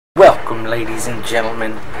Welcome, ladies and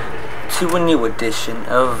gentlemen, to a new edition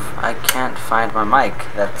of I Can't Find My Mic.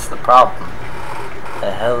 That's the problem.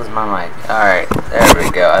 The hell is my mic? Alright, there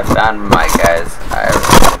we go. I found my mic, guys.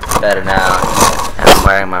 I'm better now. And I'm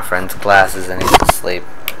wearing my friend's glasses and he's asleep.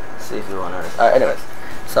 See if you want to notice. Alright, anyways.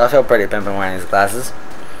 So I feel pretty pimpin' wearing these glasses.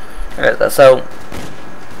 Anyways, so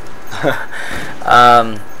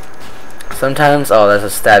sometimes, oh, there's a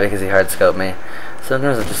stab because he hard scoped me.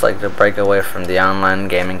 Sometimes I just like to break away from the online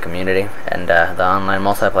gaming community and the online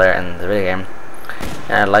multiplayer in the video game,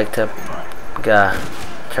 and I'd like to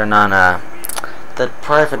turn on the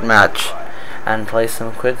private match and play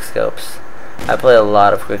some quickscopes. I play a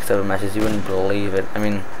lot of quickscope matches. You wouldn't believe it. I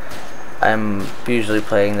mean, I'm usually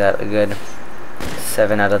playing that a good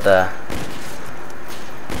 7 out of the.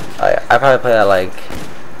 I probably play that like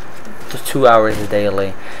 2 hours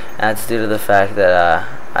daily, and that's due to the fact that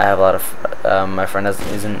I have a lot of my friend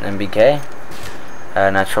is in MBK,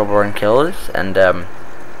 natural born killers, and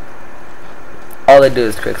all they do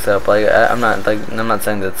is quickscope. Like I'm not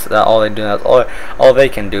saying that's all they do. That's all they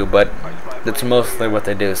can do, but that's mostly what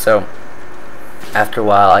they do. So after a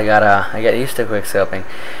while, I get used to quickscoping,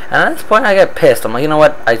 and at this point, I get pissed. I'm like, you know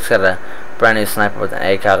what? I just got a brand new sniper with an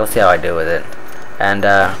ACOG. Let's see how I do with it. And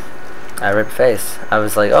I ripped face. I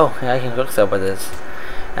was like, oh, yeah, I can quickscope with this,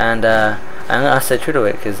 and I'm gonna stay true to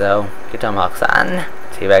it because get tomahawks on,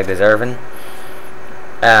 teabag deserving,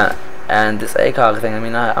 and this ACOG thing. I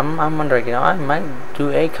mean, I'm wondering, you know, I might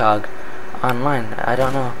do ACOG online. I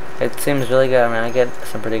don't know. It seems really good. I mean, I get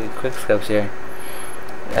some pretty good quickscopes here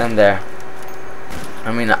and there.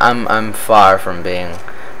 I mean, I'm far from being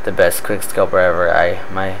the best quickscoper ever.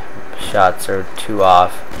 My shots are too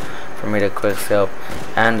off for me to quickscope,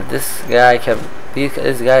 and this guy kept. These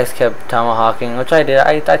guys kept tomahawking, which I did.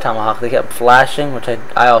 I tomahawked. They kept flashing, which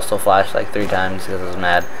I also flashed like 3 times because I was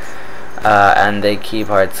mad. And they keep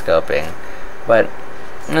hard scoping, but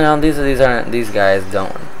you know, these guys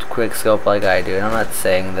don't quick scope like I do. And I'm not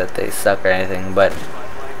saying that they suck or anything, but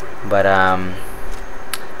they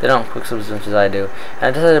don't quick scope as much as I do. And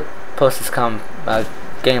I decided to post this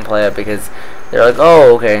gameplay up because they're like,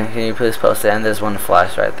 oh, okay, can you please post it? And there's one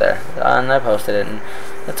flash right there, and I posted it, and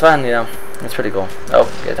it's fine, you know. It's pretty cool.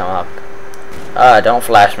 Oh, get tomahawk. Don't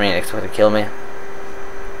flash me and expect to kill me.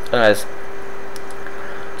 Anyways,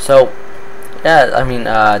 so yeah, I mean,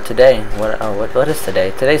 today, what is today?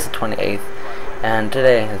 Today's the 28th, and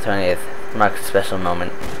today, the 28th, marks a special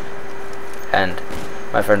moment. And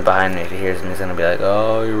my friend behind me, if he hears me, he's gonna be like,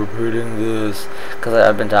 oh, you're repeating this, because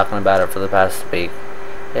I've been talking about it for the past week.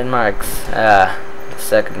 It marks the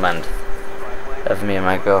 2nd month of me and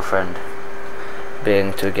my girlfriend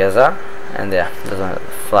being together. And yeah, there's a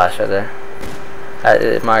flash right there.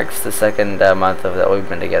 It marks the 2nd month of that we've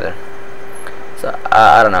been together. So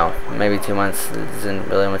I don't know, maybe 2 months isn't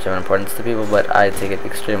really much of an importance to people, but I take it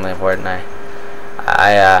extremely important.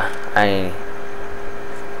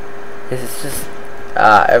 It's just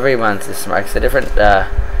every month this marks a different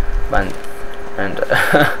month, and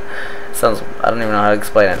sounds, I don't even know how to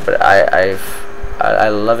explain it, but I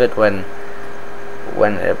love it when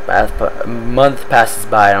a month passes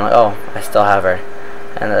by and I'm like, oh, I still have her,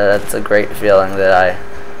 and that's a great feeling that I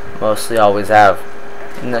mostly always have.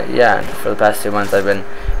 And yeah, for the past 2 months I've been in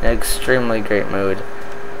an extremely great mood.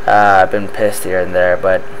 I've been pissed here and there,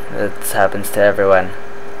 but it happens to everyone.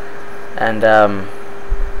 And I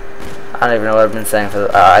don't even know what I've been saying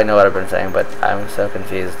I know what I've been saying, but I'm so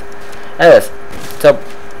confused. Anyways, so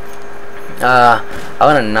I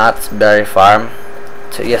went to Knott's Berry Farm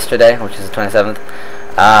yesterday, which is the 27th,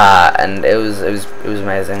 and it was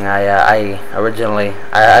amazing. I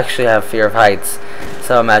actually have fear of heights,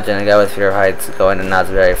 so imagine a guy with fear of heights going to Knott's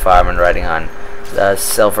Berry Farm and riding on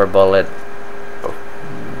Silver Bullet,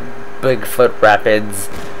 Bigfoot Rapids.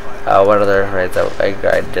 What other rides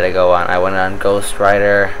did I go on? I went on Ghost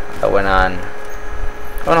Rider. I went on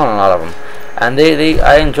a lot of them, and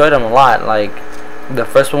I enjoyed them a lot. Like, the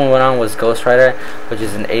first one we went on was Ghost Rider, which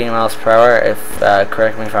is an 80 miles per hour, if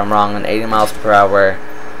correct me if I'm wrong, an 80 miles per hour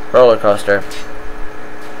roller coaster.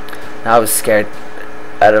 And I was scared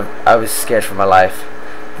for my life.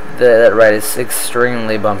 That ride is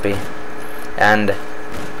extremely bumpy, and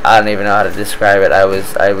I don't even know how to describe it. I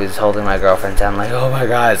was holding my girlfriend's hand like, oh my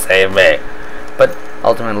god, save me. But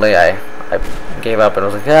ultimately I gave up and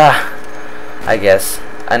was like, I guess.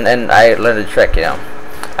 And I learned a trick, you know.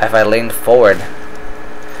 If I leaned forward,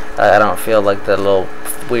 I don't feel like the little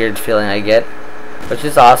weird feeling I get, which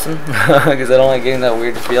is awesome because I don't like getting that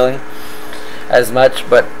weird feeling as much.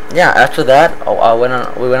 But yeah, after that,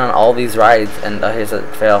 we went on all these rides, and here's a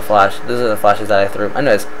fail flash. These are the flashes that I threw.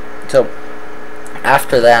 Anyways, so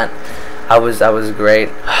after that, I was great.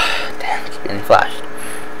 Damn, I keep getting flashed.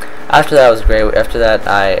 After that, I was great. After that,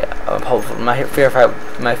 I hopefully my fear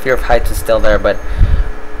of heights is still there, but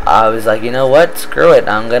I was like, you know what? Screw it.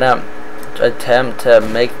 I'm gonna attempt to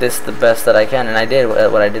make this the best that I can, and I did.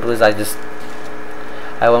 What I did was I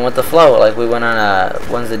went with the flow. Like, we went on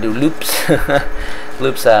ones that do loops,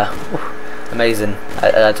 loops. Amazing.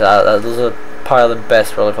 Those are part of the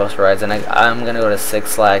best roller coaster rides, and I'm gonna go to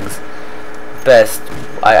Six Flags. Best.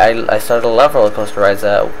 I started to love roller coaster rides.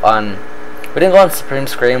 We didn't go on Supreme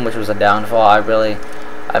Scream, which was a downfall.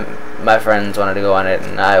 My friends wanted to go on it,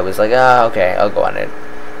 and I was like, okay, I'll go on it.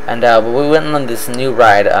 And but we went on this new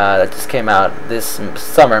ride that just came out this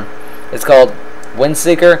summer. It's called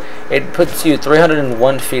Windseeker. It puts you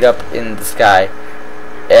 301 feet up in the sky,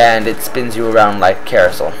 and it spins you around like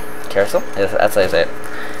carousel. Carousel? Yes, that's how you say it.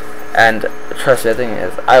 And trust me, the thing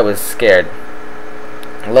is, I was scared.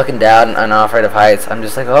 Looking down and not afraid of heights, I'm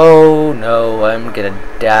just like, oh no, I'm gonna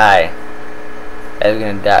die. I'm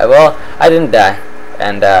gonna die. Well, I didn't die,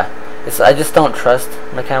 and I just don't trust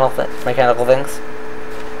mechanical things.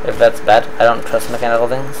 If that's bad, I don't trust mechanical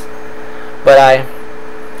things. But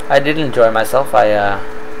I did enjoy myself.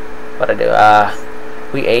 What I do?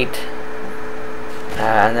 We ate,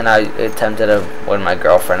 and then I attempted to win my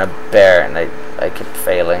girlfriend a bear, and I kept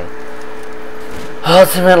failing.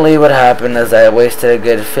 Ultimately, what happened is I wasted a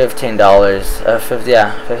good $15.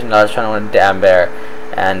 $15 trying to win a damn bear,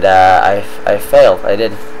 and I failed. I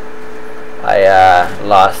did. I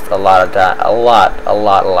lost a lot of time, a lot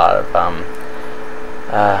of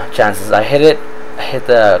chances. I hit it. I hit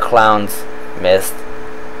the clowns, missed.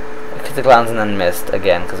 I hit the clowns and then missed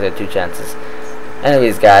again because we had 2 chances.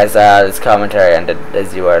 Anyways, guys, this commentary ended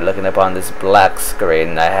as you are looking upon this black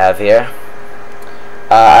screen I have here.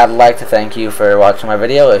 I'd like to thank you for watching my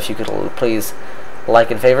video. If you could please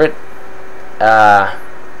like and favorite.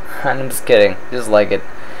 I'm just kidding. Just like it.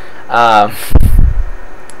 No,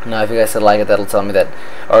 if you guys could like it, that'll tell me that,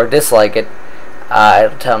 or dislike it.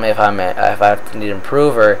 It'll tell me if I need to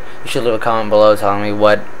improve, or you should leave a comment below telling me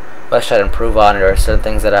what should I improve on, or certain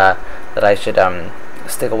things that I should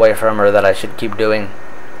stick away from, or that I should keep doing.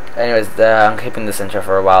 Anyways, I'm keeping this intro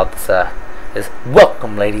for a while. This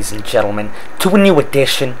welcome, ladies and gentlemen, to a new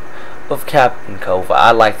edition of Captain Cove.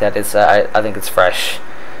 I like that. It's I think it's fresh.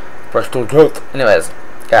 Fresh to truth. Anyways,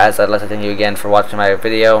 guys, I'd like to thank you again for watching my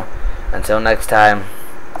video. Until next time,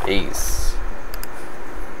 peace.